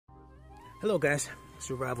Hello guys,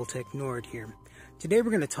 Survival Tech Nord here. Today we're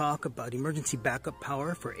going to talk about emergency backup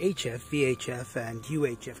power for HF, VHF, and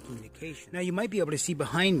UHF communication. Now you might be able to see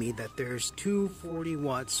behind me that there's two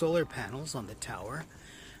 40-watt solar panels on the tower,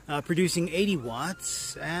 producing 80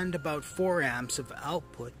 watts and about 4 amps of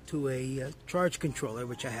output to a charge controller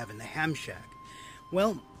which I have in the ham shack.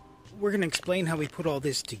 Well, we're going to explain how we put all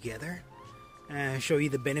this together, show you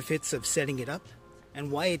the benefits of setting it up, and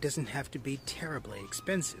why it doesn't have to be terribly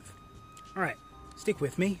expensive. Alright, stick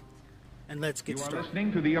with me, and let's get started. You are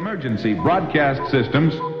listening to the Emergency Broadcast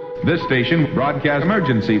Systems. This station broadcasts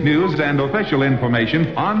emergency news and official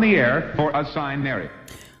information on the air for assigned area.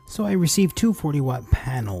 So I received two 40-watt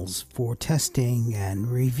panels for testing and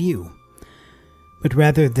review. But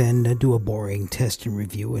rather than do a boring test and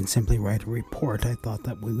review and simply write a report, I thought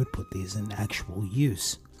that we would put these in actual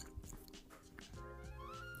use.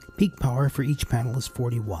 Peak power for each panel is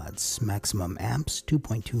 40 watts, maximum amps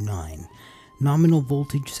 2.29, nominal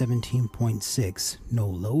voltage 17.6, no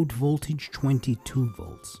load voltage 22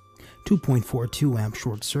 volts, 2.42 amp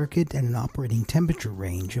short circuit, and an operating temperature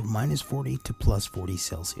range of -40 to +40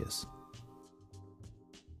 Celsius.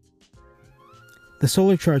 The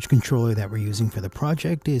solar charge controller that we're using for the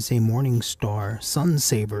project is a MorningStar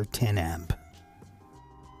Sunsaver 10 amp.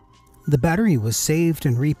 The battery was saved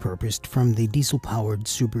and repurposed from the diesel-powered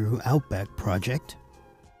Subaru Outback project.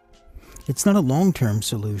 It's not a long-term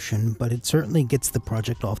solution, but it certainly gets the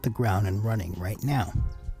project off the ground and running right now.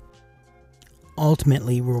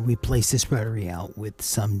 Ultimately, we'll replace this battery out with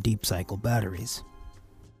some deep cycle batteries.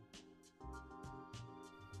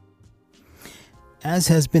 As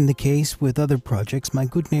has been the case with other projects, my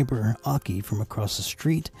good neighbor Aki from across the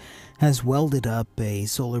street has welded up a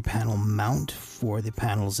solar panel mount for the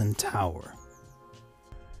panels and tower.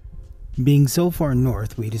 Being so far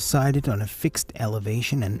north, we decided on a fixed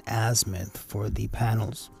elevation and azimuth for the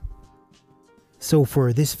panels. So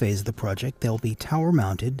for this phase of the project, they'll be tower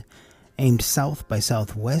mounted, aimed south by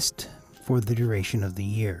southwest for the duration of the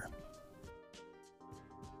year.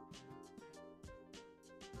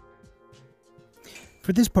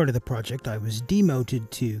 For this part of the project, I was demoted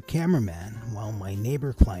to cameraman while my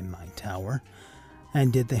neighbor climbed my tower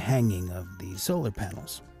and did the hanging of the solar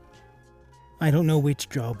panels. I don't know which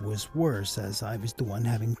job was worse, as I was the one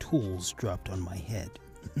having tools dropped on my head.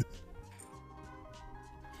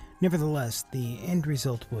 Nevertheless, the end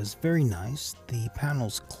result was very nice. The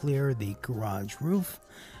panels clear the garage roof,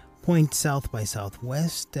 point south by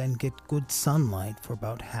southwest, and get good sunlight for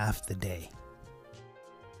about half the day.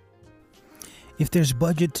 If there's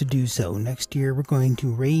budget to do so, next year we're going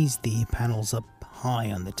to raise the panels up high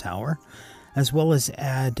on the tower, as well as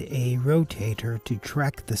add a rotator to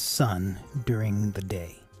track the sun during the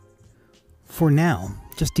day. For now,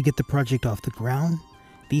 just to get the project off the ground,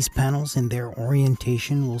 these panels and their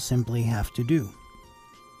orientation will simply have to do.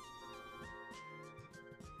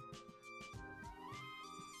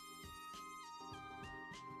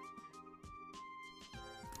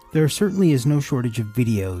 There certainly is no shortage of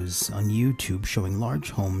videos on YouTube showing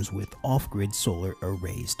large homes with off-grid solar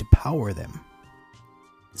arrays to power them.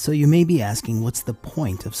 So you may be asking, what's the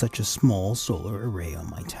point of such a small solar array on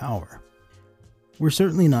my tower? We're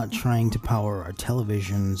certainly not trying to power our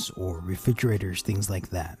televisions or refrigerators, things like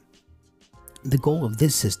that. The goal of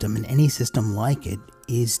this system, and any system like it,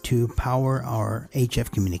 is to power our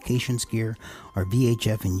HF communications gear, our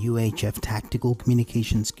VHF and UHF tactical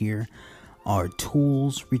communications gear, our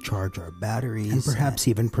tools, recharge our batteries, and perhaps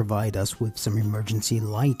even provide us with some emergency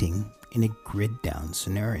lighting in a grid-down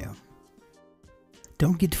scenario.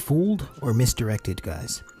 Don't get fooled or misdirected,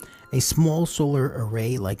 guys. A small solar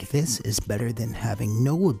array like this is better than having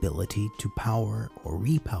no ability to power or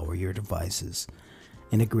repower your devices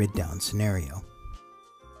in a grid-down scenario.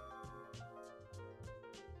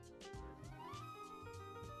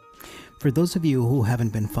 For those of you who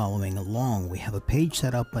haven't been following along, we have a page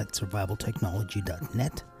set up at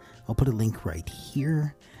survivaltechnology.net. I'll put a link right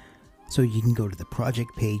here so you can go to the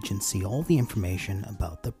project page and see all the information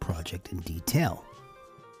about the project in detail.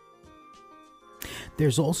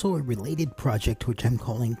 There's also a related project which I'm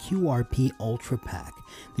calling QRP UltraPack,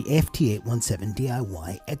 the FT817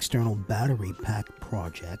 DIY external battery pack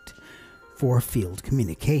project for field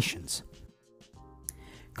communications.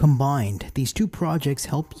 Combined, these two projects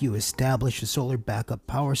help you establish a solar backup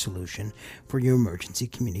power solution for your emergency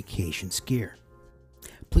communications gear.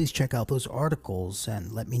 Please check out those articles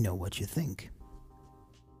and let me know what you think.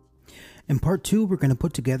 In part 2, we're going to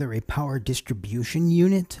put together a power distribution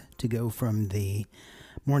unit to go from the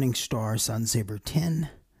MorningStar Sunsaver 10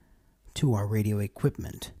 to our radio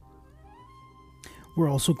equipment. We're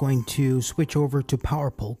also going to switch over to power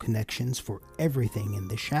pole connections for everything in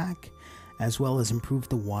the shack, as well as improve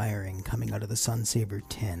the wiring coming out of the Sunsaver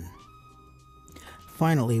tin.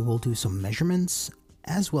 Finally, we'll do some measurements,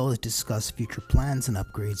 as well as discuss future plans and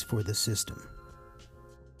upgrades for the system.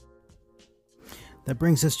 That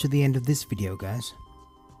brings us to the end of this video, guys.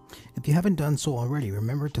 If you haven't done so already,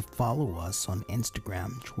 remember to follow us on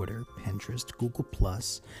Instagram, Twitter, Pinterest, Google+,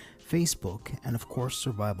 Facebook, and of course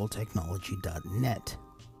survivaltechnology.net.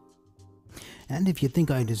 And if you think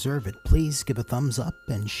I deserve it, please give a thumbs up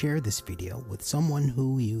and share this video with someone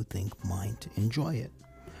who you think might enjoy it.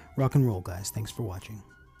 Rock and roll, guys. Thanks for watching.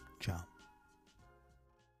 Ciao.